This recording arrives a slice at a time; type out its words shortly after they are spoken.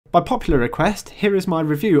By popular request, here is my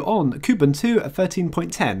review on Kubuntu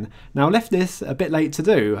 13.10. Now I left this a bit late to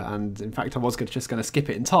do, and in fact I was just going to skip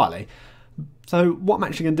it entirely. So what I'm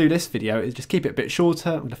actually going to do this video is just keep it a bit shorter.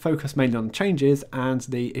 I'm going to focus mainly on the changes and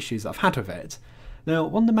the issues that I've had with it. Now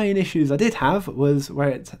one of the main issues I did have was where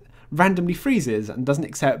it randomly freezes and doesn't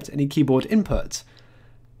accept any keyboard input.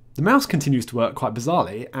 The mouse continues to work quite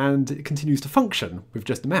bizarrely and it continues to function with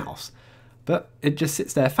just the mouse, but it just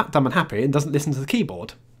sits there fat, dumb and happy and doesn't listen to the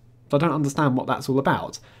keyboard. So I don't understand what that's all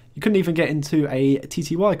about. You couldn't even get into a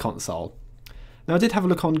TTY console. Now I did have a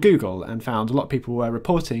look on Google and found a lot of people were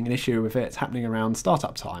reporting an issue with it happening around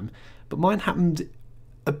startup time, but mine happened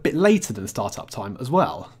a bit later than startup time as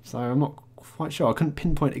well, so I'm not quite sure. I couldn't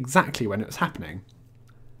pinpoint exactly when it was happening.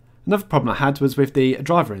 Another problem I had was with the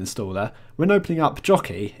driver installer. When opening up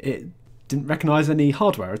Jockey, it didn't recognise any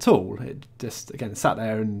hardware at all. It just, again, sat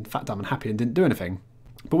there and fat, dumb and happy and didn't do anything.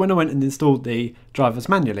 But when I went and installed the drivers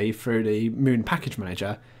manually through the Muon package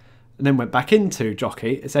manager, and then went back into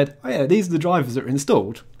Jockey, it said, oh yeah, these are the drivers that are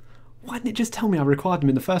installed. Why didn't it just tell me I required them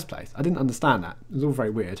in the first place? I didn't understand that. It was all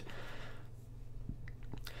very weird.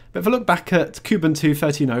 But if I look back at Kubuntu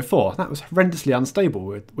 13.04, that was horrendously unstable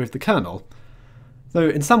with the kernel. Though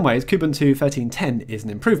in some ways Kubuntu 13.10 is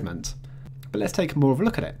an improvement. But let's take more of a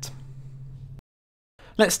look at it.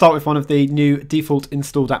 Let's start with one of the new default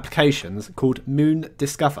installed applications called Muon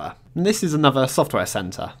Discover. And this is another software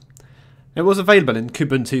center. It was available in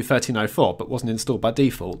Kubuntu 13.04 but wasn't installed by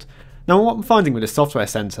default. Now what I'm finding with this software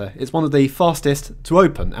center is one of the fastest to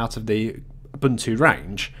open out of the Ubuntu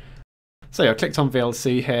range. So I clicked on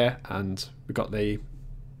VLC here and we've got the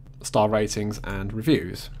star ratings and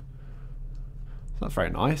reviews. So that's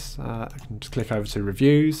very nice. I can just click over to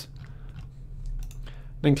reviews,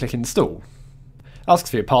 then click install.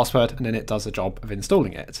 Asks for your password and then it does the job of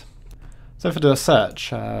installing it. So if I do a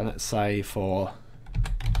search, let's say for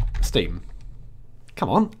Steam. Come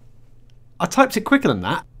on, I typed it quicker than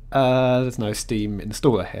that. There's no Steam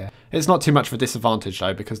installer here. It's not too much of a disadvantage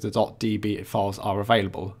though because the .db files are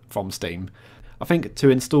available from Steam. I think to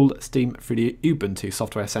install Steam through the Ubuntu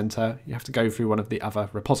Software Center, you have to go through one of the other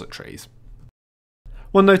repositories.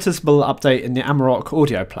 One noticeable update in the Amarok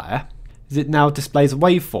audio player is it now displays a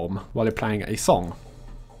waveform while you're playing a song.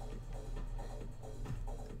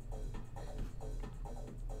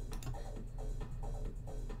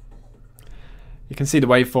 You can see the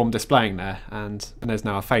waveform displaying there, and there's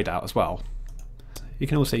now a fade out as well. You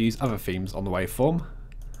can also use other themes on the waveform.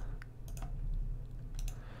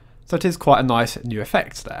 So it is quite a nice new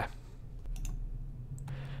effect there.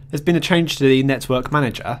 There's been a change to the network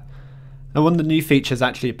manager, and one of the new features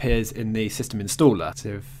actually appears in the system installer.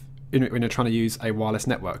 So when you're trying to use a wireless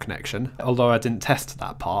network connection, although I didn't test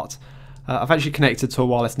that part, I've actually connected to a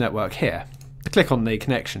wireless network here. I click on the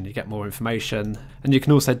connection, you get more information, and you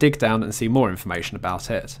can also dig down and see more information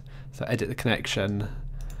about it. So edit the connection,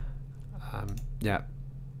 yeah.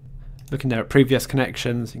 Looking there at previous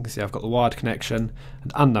connections, you can see I've got the wired connection,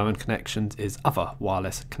 and unknown connections is other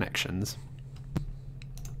wireless connections.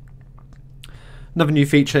 Another new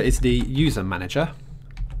feature is the user manager.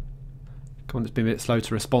 Come on, it's been a bit slow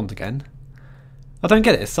to respond again. I don't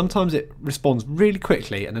get it, sometimes it responds really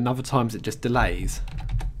quickly and then other times it just delays.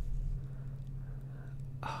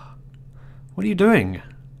 What are you doing?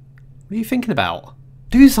 What are you thinking about?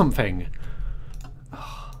 Do something!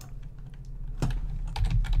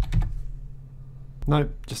 No,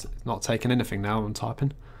 just not taking anything now I'm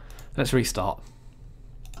typing. Let's restart.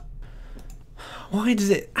 Why does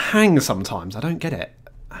it hang sometimes? I don't get it.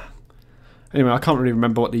 Anyway, I can't really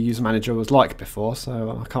remember what the user manager was like before,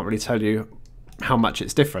 so I can't really tell you how much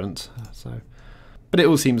it's different. But it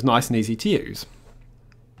all seems nice and easy to use.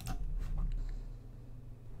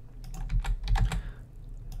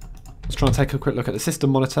 Let's try and take a quick look at the system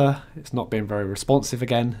monitor. It's not being very responsive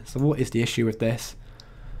again. So what is the issue with this?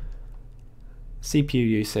 CPU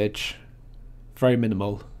usage, very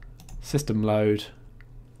minimal. System load,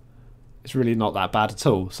 it's really not that bad at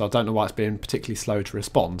all, so I don't know why it's being particularly slow to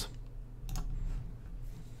respond.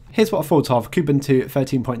 Here's what I thought of Kubuntu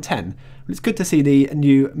 13.10. Well, it's good to see the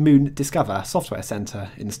new Muon Discover software center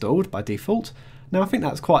installed by default. Now I think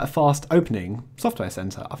that's quite a fast opening software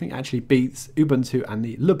center. I think it actually beats Ubuntu and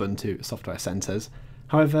the Lubuntu software centers.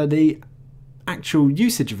 However, the actual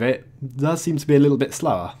usage of it does seem to be a little bit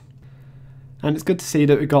slower. And it's good to see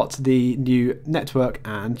that we got the new network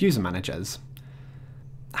and user managers.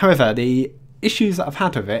 However, the issues that I've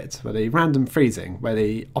had with it were the random freezing, where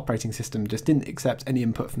the operating system just didn't accept any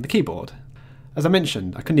input from the keyboard. As I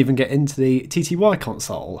mentioned, I couldn't even get into the TTY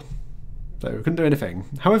console, so I couldn't do anything.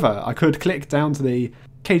 However, I could click down to the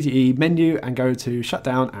KDE menu and go to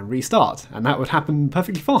shutdown and restart, and that would happen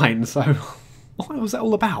perfectly fine, so what was that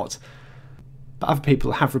all about? But other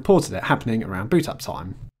people have reported it happening around boot up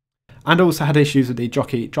time. And also had issues with the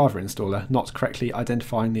Jockey driver installer not correctly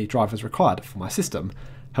identifying the drivers required for my system.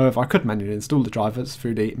 However, I could manually install the drivers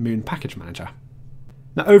through the Muon package manager.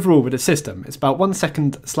 Now overall with the system, it's about 1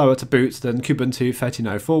 second slower to boot than Kubuntu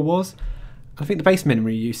 13.04 was. I think the base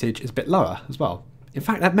memory usage is a bit lower as well. In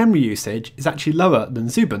fact, that memory usage is actually lower than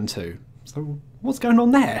Xubuntu. So what's going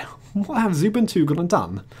on there? What have Xubuntu gone and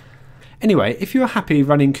done? Anyway, if you are happy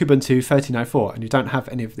running Kubuntu 13.04 and you don't have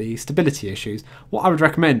any of the stability issues, what I would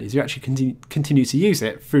recommend is you actually continue to use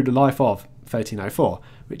it through the life of 13.04,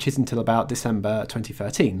 which is until about December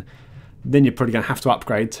 2013. Then you're probably going to have to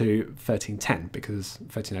upgrade to 13.10 because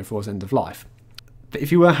 13.04 is end of life. But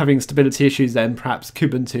if you were having stability issues, then perhaps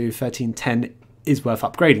Kubuntu 13.10 is worth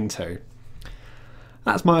upgrading to.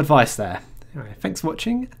 That's my advice there. Anyway, thanks for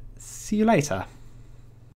watching. See you later.